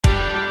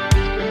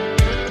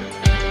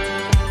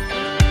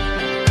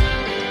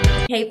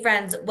Hey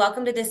friends,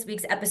 welcome to this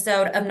week's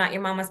episode of Not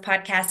Your Mama's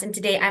Podcast. And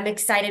today I'm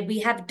excited. We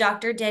have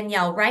Dr.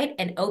 Danielle Wright,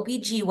 an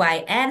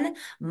OBGYN,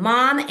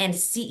 mom, and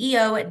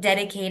CEO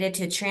dedicated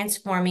to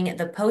transforming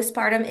the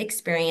postpartum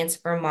experience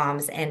for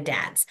moms and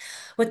dads.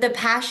 With a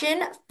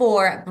passion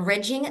for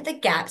bridging the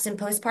gaps in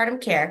postpartum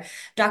care,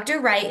 Dr.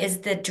 Wright is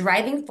the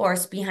driving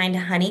force behind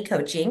Honey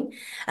Coaching,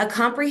 a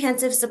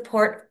comprehensive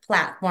support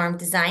platform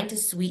designed to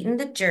sweeten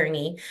the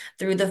journey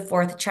through the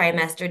fourth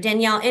trimester.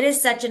 Danielle, it is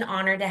such an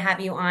honor to have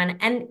you on.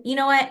 And you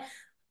know what?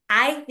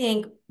 I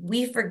think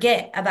we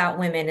forget about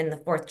women in the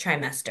fourth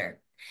trimester.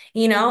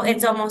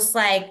 It's almost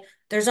like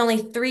there's only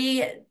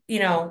three,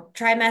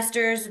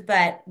 trimesters,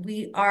 but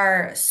we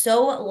are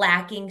so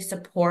lacking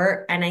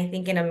support. And I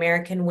think in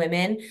American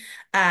women,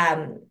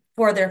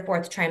 for their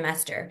fourth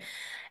trimester.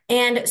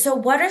 And so,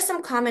 what are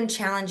some common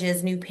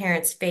challenges new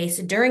parents face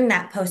during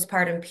that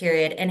postpartum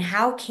period, and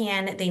how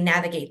can they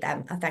navigate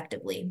them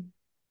effectively?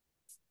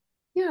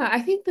 Yeah,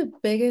 I think the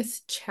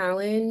biggest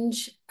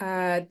challenge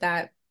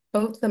that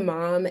both the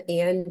mom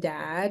and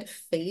dad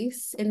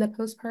face in the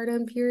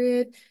postpartum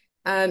period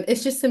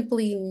is just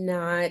simply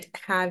not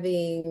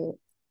having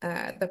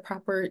the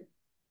proper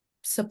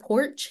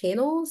support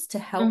channels to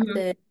help Hmm.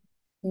 them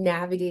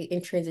navigate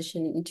and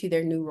transition into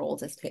their new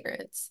roles as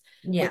parents.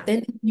 Yeah.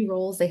 Within these new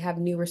roles, they have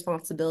new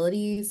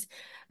responsibilities.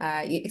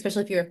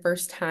 Especially if you're a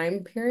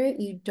first-time parent,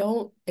 you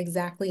don't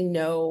exactly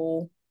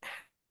know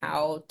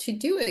how to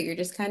do it. You're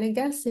just kind of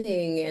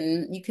guessing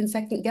and you can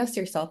second guess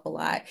yourself a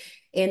lot.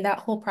 And that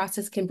whole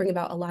process can bring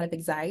about a lot of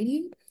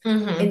anxiety.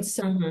 And Hmm.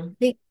 so Hmm. I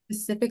think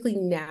specifically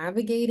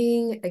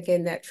navigating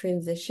again that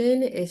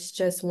transition is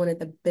just one of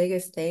the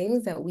biggest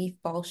things that we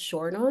fall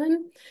short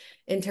on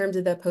in terms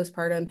of the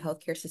postpartum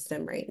healthcare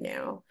system right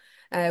now.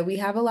 We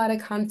have a lot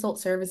of consult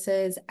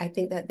services. I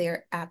think that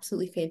they're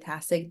absolutely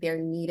fantastic. They're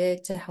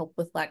needed to help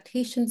with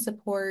lactation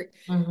support,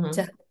 to Hmm.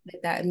 help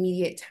with that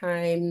immediate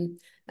time,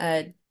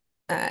 uh,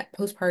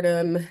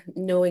 postpartum,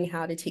 knowing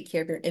how to take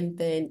care of your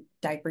infant,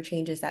 diaper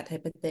changes, that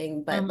type of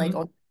thing. But like Hmm.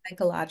 on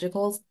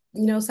psychological,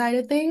 side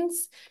of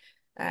things,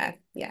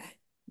 yeah,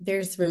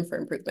 there's room for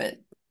improvement.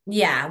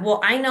 Yeah.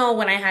 Well, I know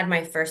when I had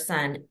my first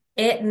son,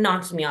 it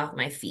knocked me off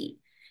my feet,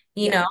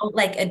 Yeah.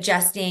 like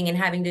adjusting and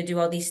having to do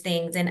all these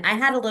things. And I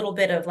had a little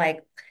bit of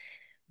like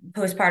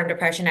postpartum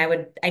depression.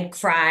 I'd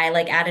cry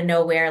like out of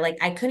nowhere. Like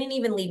I couldn't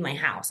even leave my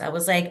house. I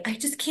was like, I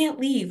just can't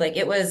leave. Like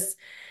it was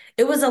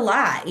a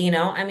lot.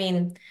 I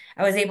mean,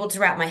 I was able to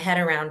wrap my head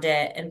around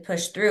it and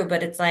push through,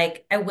 but it's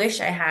like, I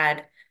wish I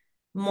had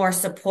more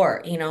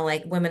support,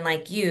 like women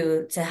like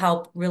you to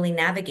help really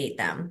navigate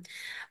them.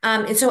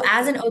 And so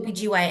as an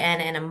OBGYN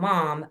and a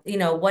mom,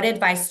 what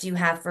advice do you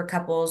have for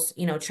couples,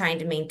 trying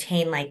to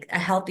maintain like a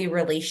healthy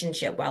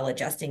relationship while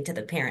adjusting to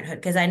the parenthood?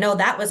 Because I know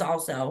that was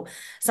also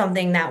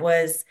something that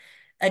was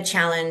a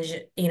challenge,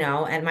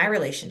 and my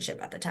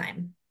relationship at the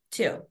time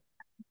too.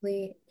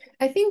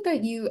 I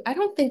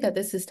don't think that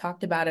this is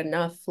talked about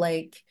enough.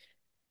 I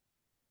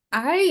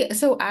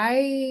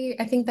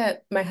think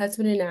that my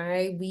husband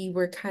and we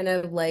were kind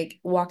of like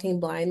walking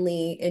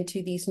blindly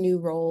into these new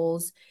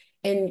roles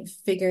and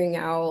figuring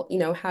out,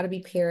 how to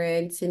be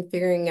parents and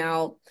figuring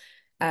out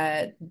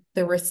uh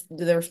the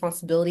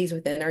responsibilities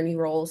within our new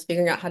roles,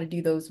 figuring out how to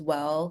do those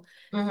well.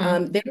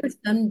 Hmm. There were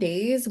some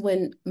days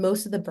when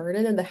most of the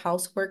burden of the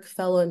housework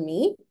fell on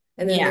me,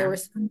 and then there Yeah. were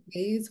some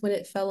days when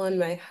it fell on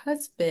my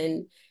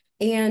husband.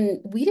 And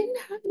we didn't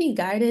have any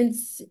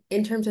guidance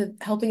in terms of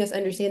helping us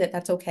understand that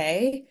that's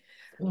okay.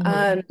 Hmm.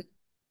 um,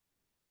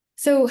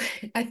 so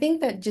I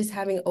think that just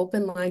having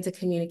open lines of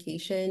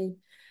communication,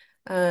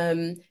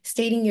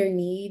 stating your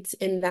needs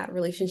in that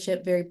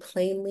relationship very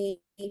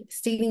plainly,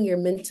 stating your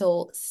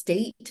mental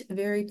state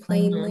very Hmm.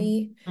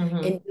 plainly, and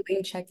Hmm.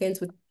 doing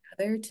check-ins with each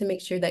other to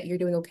make sure that you're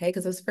doing okay.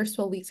 Because those first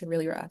 12 weeks are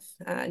really rough.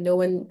 No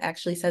one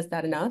actually says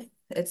that enough.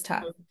 It's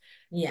tough.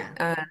 Yeah.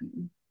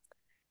 Um,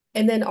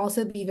 and then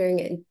also be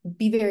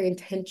very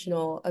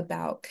intentional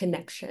about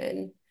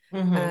connection.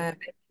 Hmm.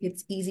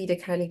 It's easy to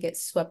kind of get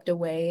swept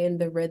away in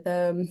the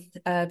rhythm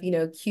of,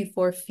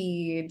 Q4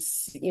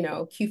 feeds,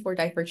 Q4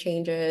 diaper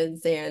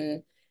changes,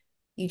 and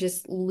you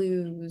just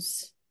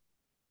lose,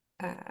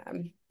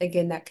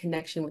 again, that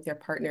connection with your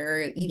partner,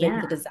 even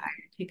the Yeah. desire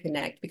to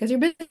connect because you're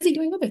busy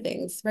doing other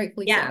things,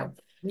 rightfully Yeah. so.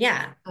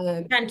 Yeah.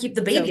 Um, Trying to keep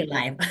the baby so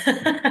alive.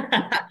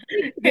 yeah,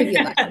 keep the baby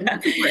alive. And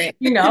that's important.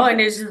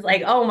 And it's just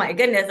like, oh my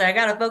goodness, I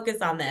gotta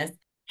focus on this.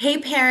 Hey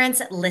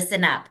parents,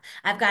 listen up.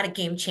 I've got a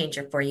game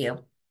changer for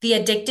you. The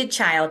Addicted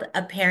Child,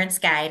 A Parent's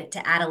Guide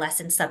to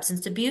Adolescent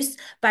Substance Abuse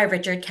by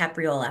Richard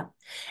Capriola.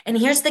 And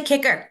here's the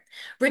kicker.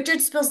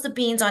 Richard spills the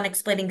beans on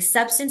explaining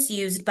substance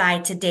used by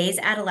today's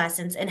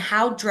adolescents and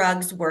how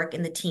drugs work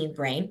in the teen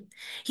brain.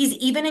 He's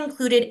even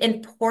included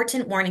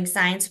important warning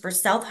signs for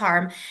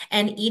self-harm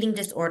and eating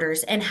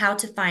disorders and how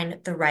to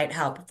find the right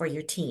help for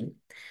your teen.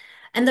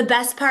 And the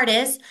best part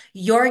is,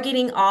 you're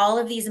getting all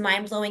of these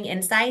mind blowing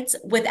insights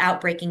without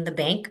breaking the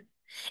bank.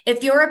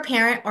 If you're a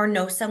parent or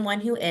know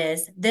someone who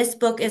is, this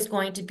book is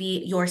going to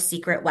be your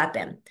secret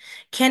weapon.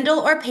 Kindle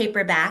or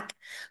paperback,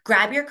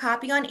 grab your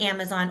copy on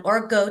Amazon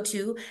or go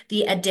to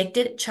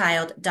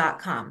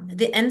theaddictedchild.com.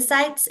 The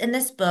insights in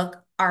this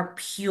book are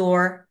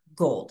pure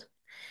gold.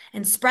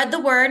 And spread the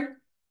word,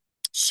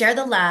 share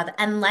the love,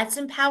 and let's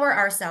empower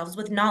ourselves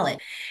with knowledge.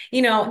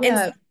 And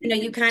Yeah,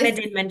 you kind of it's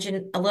did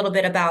mention a little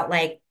bit about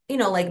like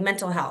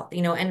mental health,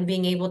 and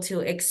being able to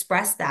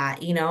express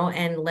that,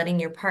 and letting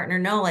your partner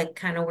know like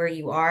kind of where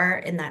you are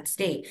in that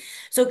state.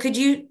 So could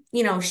you,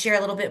 share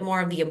a little bit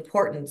more of the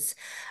importance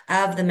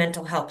of the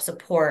mental health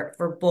support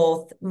for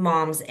both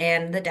moms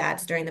and the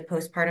dads during the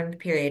postpartum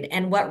period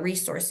and what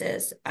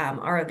resources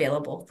are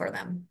available for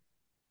them?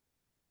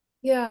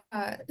 yeah.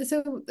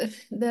 So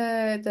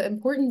the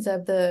importance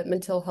of the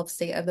mental health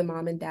state of the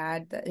mom and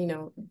dad,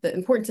 the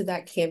importance of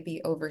that can't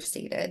be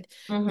overstated.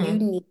 You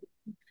Mm-hmm. need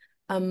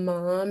a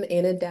mom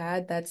and a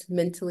dad that's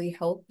mentally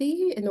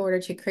healthy in order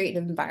to create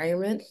an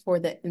environment for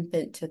the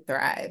infant to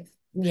thrive.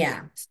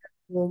 Yeah.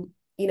 So,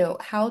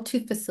 how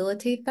to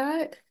facilitate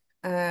that?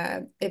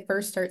 It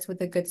first starts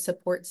with a good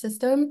support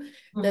system.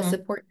 The Mm-hmm.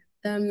 support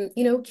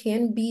system,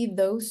 can be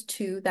those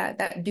two,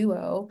 that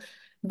duo,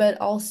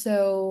 but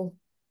also,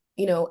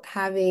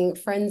 having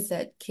friends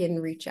that can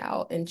reach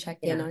out and check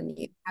in Yeah. on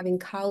you, having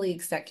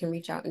colleagues that can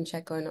reach out and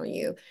check in on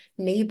you,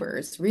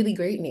 neighbors, really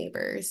great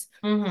neighbors.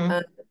 Mm-hmm.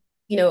 Um,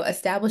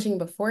 establishing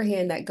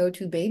beforehand that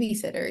go-to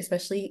babysitter,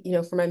 especially,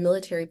 for my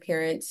military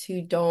parents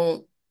who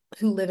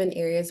live in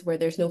areas where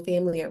there's no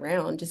family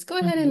around, just go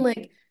ahead and Mm-hmm.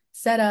 like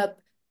set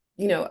up,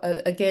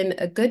 again,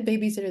 a good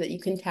babysitter that you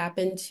can tap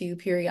into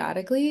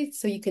periodically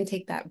so you can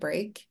take that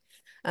break.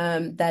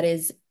 That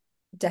is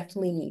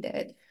definitely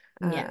needed.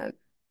 Yeah. Um,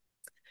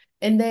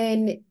 and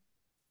then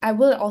I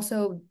will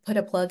also put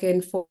a plug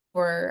in for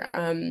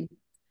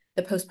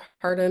the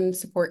Postpartum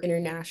Support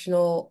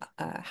International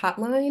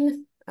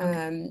hotline.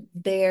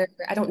 Okay.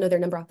 I don't know their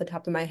number off the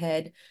top of my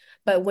head,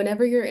 but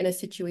whenever you're in a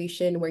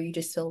situation where you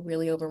just feel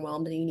really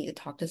overwhelmed and you need to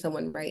talk to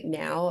someone right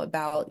now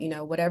about,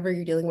 whatever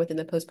you're dealing with in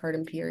the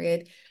postpartum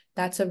period,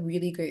 that's a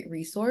really great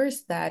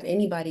resource that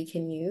anybody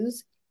can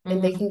use,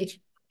 and they Mm-hmm. can get you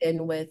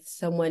in with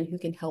someone who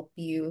can help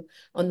you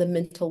on the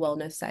mental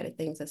wellness side of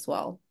things as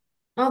well.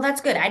 Oh,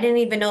 that's good. I didn't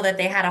even know that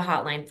they had a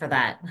hotline for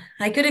that.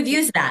 I could have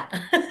used Yeah.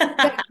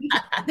 that.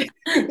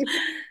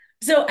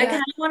 So I kind Yeah,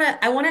 of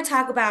I want to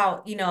talk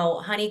about,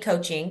 honey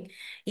coaching,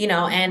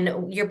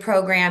 and your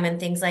program and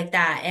things like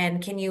that.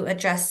 And can you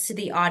address to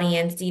the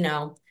audience,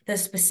 the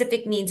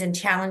specific needs and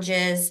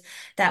challenges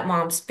that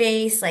moms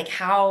face? Like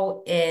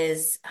how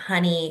is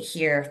honey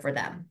here for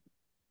them?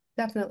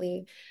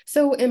 definitely.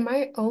 So in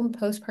my own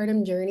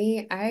postpartum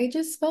journey, I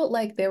just felt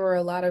like there were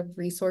a lot of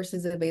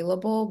resources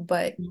available,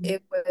 but Mhm.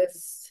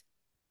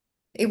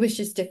 it was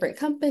just different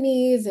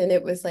companies, and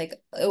it was like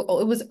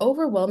it was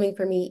overwhelming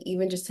for me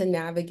even just to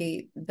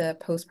navigate the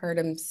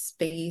postpartum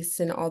space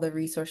and all the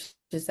resources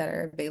that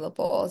are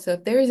available. So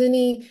if there's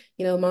any,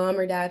 mom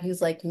or dad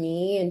who's like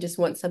me and just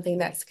wants something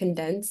that's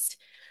condensed,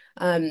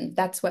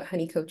 that's what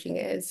honey coaching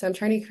is. So I'm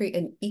trying to create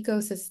an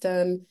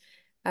ecosystem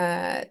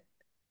uh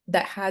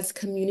that has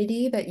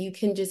community that you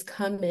can just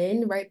come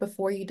in right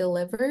before you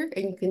deliver,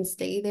 and you can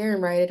stay there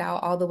and ride it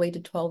out all the way to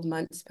 12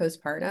 months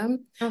postpartum.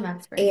 Oh,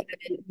 that's And great.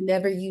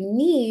 whenever you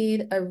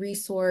need a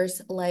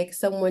resource like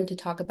someone to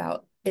talk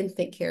about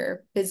infant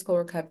care, physical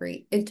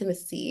recovery,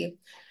 intimacy,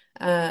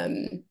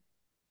 um,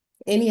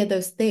 any of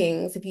those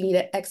things, if you need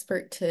an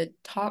expert to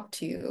talk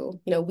to,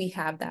 we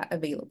have that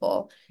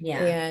available.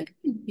 Yeah. And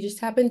you just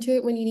tap into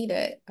it when you need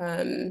it.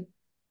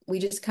 We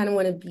just kind of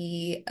want to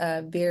be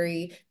a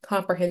very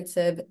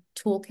comprehensive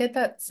toolkit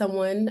that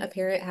a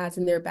parent has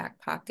in their back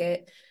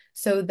pocket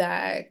so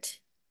that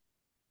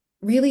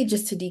really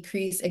just to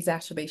decrease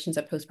exacerbations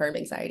of postpartum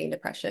anxiety and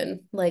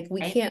depression. Like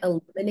we Right. can't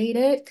eliminate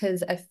it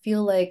because I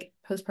feel like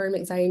postpartum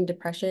anxiety and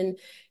depression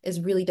is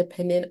really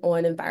dependent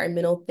on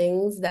environmental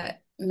things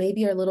that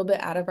maybe are a little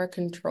bit out of our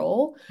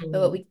control.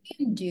 But what Mhm. we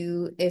can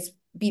do is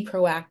be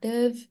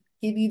proactive,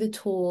 give you the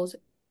tools,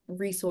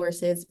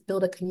 resources,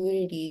 build a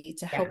community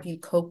to Yeah. help you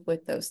cope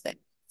with those things.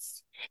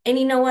 And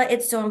you know what?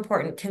 It's so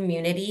important.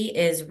 Community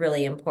is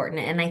really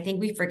important. And I think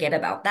we forget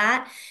about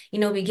that.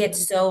 We get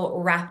so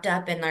wrapped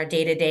up in our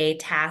day-to-day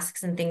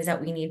tasks and things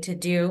that we need to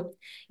do.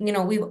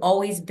 We've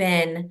always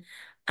been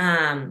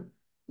um,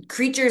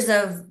 creatures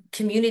of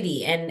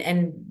community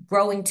and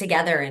growing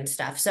together and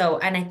stuff. So,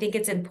 and I think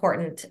it's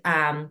important.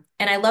 And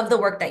I love the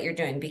work that you're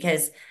doing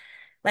because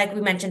like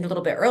we mentioned a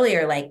little bit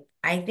earlier, like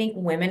I think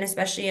women,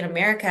 especially in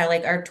America,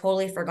 like are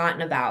totally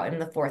forgotten about in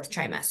the fourth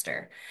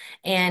trimester.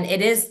 And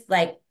it is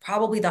like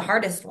probably the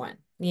hardest one,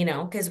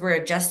 because we're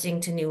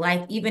adjusting to new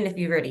life. Even if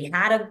you've already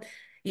had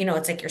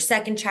it's like your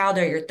second child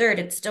or your third,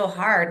 it's still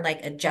hard,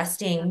 like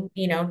adjusting,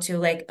 to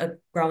like a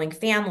growing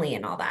family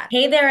and all that.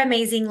 Hey there,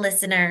 amazing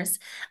listeners.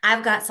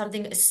 I've got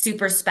something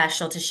super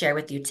special to share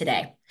with you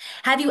today.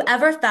 Have you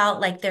ever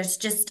felt like there's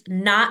just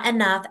not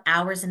enough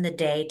hours in the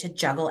day to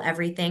juggle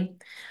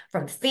everything?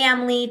 From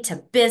family to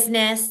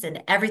business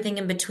and everything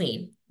in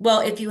between.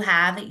 Well, if you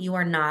have, you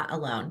are not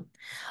alone.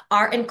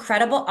 Our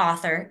incredible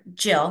author,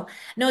 Jill,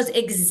 knows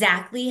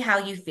exactly how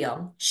you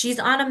feel. She's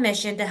on a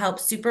mission to help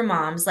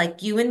supermoms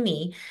like you and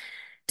me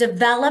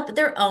develop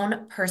their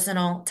own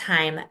personal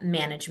time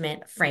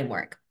management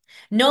framework.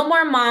 No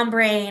more mom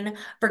brain,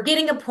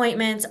 forgetting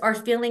appointments, or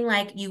feeling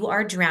like you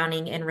are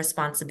drowning in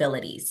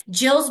responsibilities.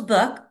 Jill's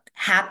book,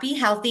 Happy,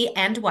 Healthy,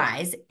 and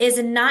Wise, is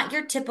not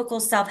your typical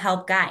self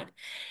help guide.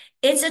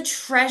 It's a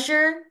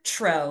treasure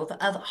trove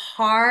of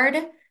hard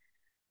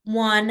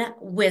won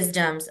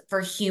wisdoms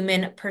for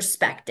human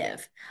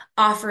perspective,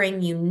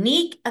 offering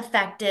unique,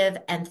 effective,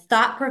 and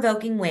thought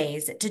provoking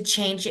ways to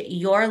change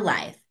your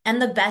life.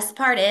 And the best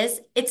part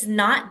is, it's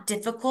not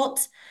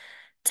difficult,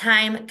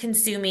 time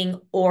consuming,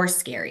 or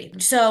scary.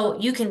 So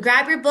you can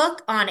grab your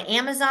book on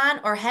Amazon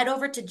or head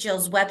over to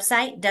Jill's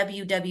website,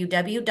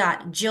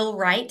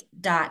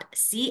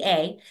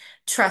 www.jillwright.ca.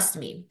 Trust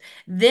me,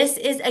 this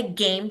is a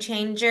game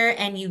changer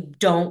and you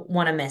don't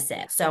want to miss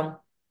it. So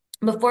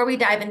before we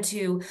dive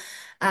into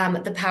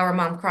the Power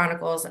Mom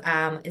Chronicles,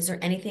 is there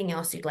anything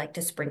else you'd like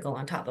to sprinkle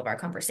on top of our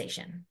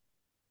conversation?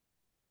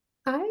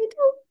 I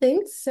don't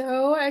think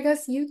so. I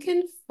guess you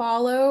can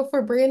follow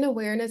for brand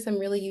awareness. I'm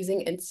really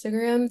using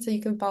Instagram, so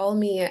you can follow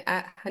me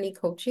at Honey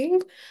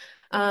Coaching.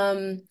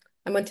 I'm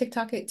on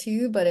TikTok it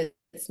too, but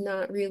it's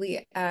not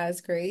really as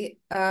great.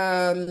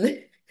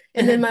 And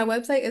then my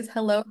website is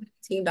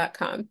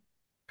helloteam.com.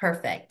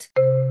 Perfect.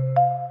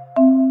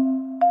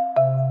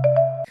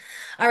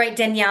 All right,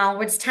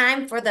 Danielle, it's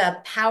time for the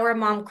Power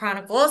Mom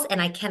Chronicles,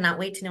 and I cannot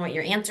wait to know what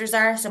your answers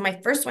are. So, my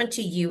first one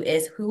to you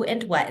is who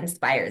and what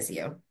inspires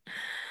you?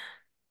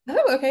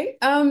 Oh, okay.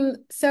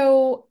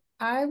 So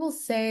I will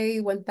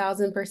say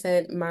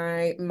 1000%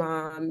 my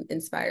mom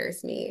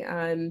inspires me.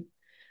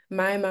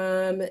 My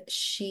mom,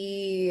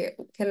 she,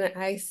 can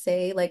I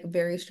say like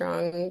very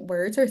strong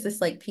words, or is this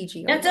like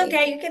PG That's only?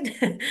 okay. You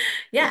can,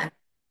 yeah.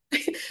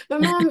 My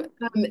mom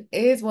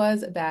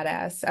was a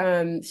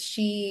badass.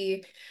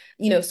 She,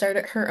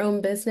 started her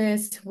own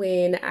business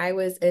when I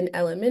was in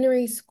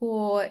elementary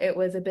school. It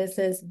was a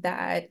business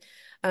that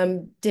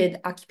did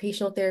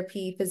occupational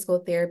therapy, physical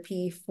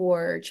therapy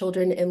for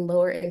children in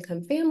lower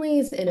income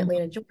families in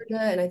Atlanta, Mhm.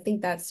 Georgia. And I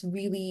think that's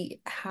really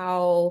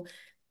how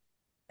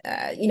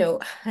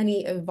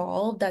Honey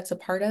evolved. That's a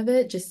part of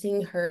it. Just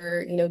seeing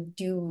her,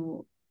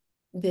 do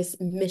this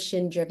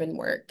mission driven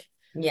work.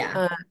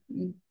 Yeah.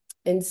 Um,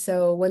 and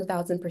so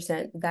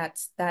 1000%,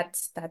 that's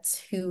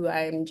who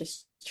I'm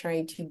just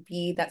trying to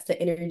be. That's the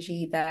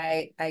energy that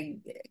I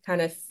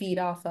kind of feed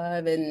off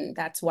of, and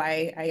that's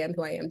why I am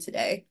who I am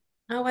today.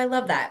 Oh, I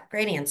love that.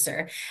 Great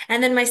answer.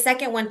 And then my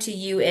second one to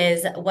you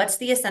is what's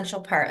the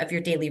essential part of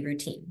your daily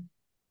routine?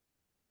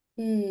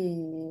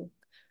 Hmm.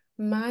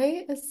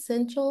 My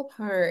essential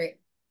part.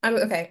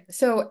 Okay.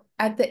 So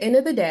at the end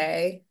of the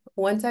day,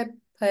 once I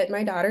put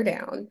my daughter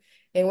down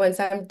and once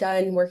I'm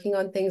done working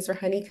on things for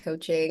honey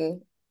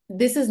coaching,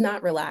 this is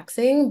not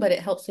relaxing, but it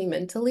helps me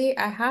mentally.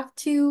 I have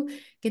to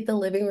get the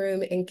living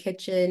room and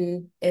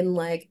kitchen in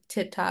like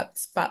tip-top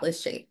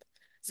spotless shape.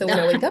 So when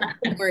I wake up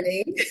in the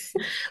morning,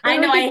 when I I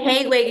know wake up I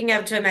hate waking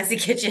up to a messy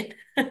kitchen.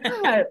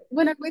 yeah,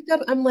 when I wake up,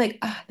 I'm like,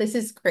 ah, this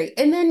is great.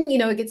 And then,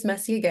 it gets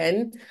messy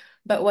again,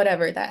 but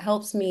whatever, that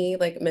helps me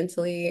like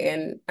mentally,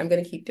 and I'm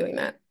gonna keep doing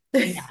that.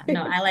 Yeah,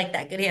 no, I like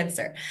that. Good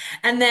answer.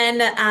 And then,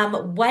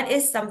 what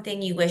is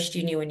something you wished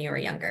you knew when you were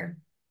younger?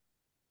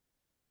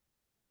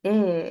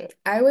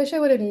 I wish I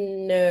would have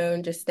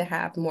known just to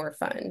have more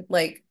fun.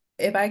 Like,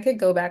 if I could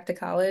go back to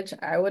college,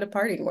 I would have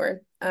partied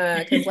more.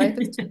 Because life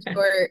is too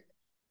short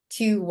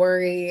to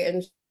worry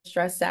and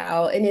stress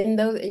out. And in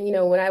those,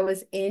 and, when I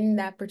was in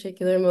that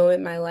particular moment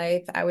in my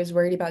life, I was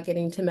worried about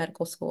getting to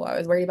medical school. I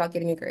was worried about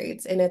getting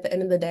grades. And at the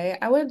end of the day,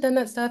 I would have done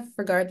that stuff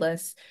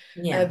regardless,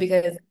 Yeah.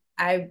 because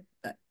I'm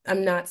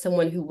not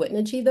someone who wouldn't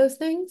achieve those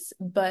things.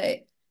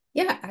 But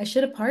yeah, I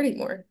should have partied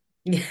more.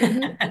 You're Hmm.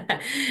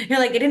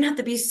 like, it didn't have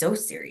to be so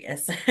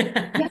serious.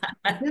 Yeah,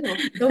 no,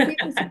 don't be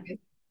so serious.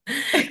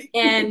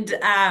 And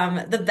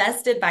the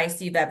best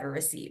advice you've ever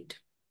received.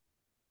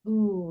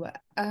 Ooh,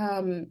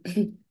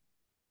 sign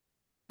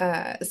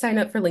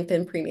up for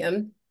LinkedIn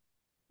Premium.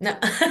 No.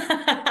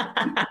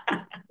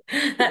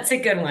 That's a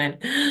good one.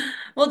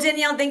 Well,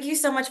 Danielle, thank you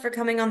so much for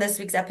coming on this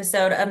week's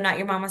episode of Not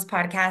Your Mama's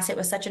Podcast. It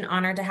was such an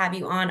honor to have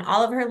you on.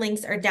 All of her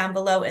links are down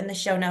below in the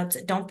show notes.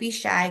 Don't be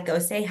shy, go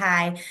say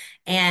hi,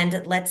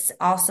 and let's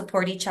all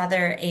support each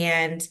other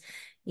and,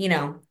 you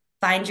know,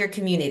 find your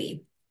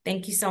community.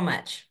 Thank you so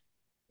much.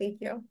 Thank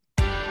you.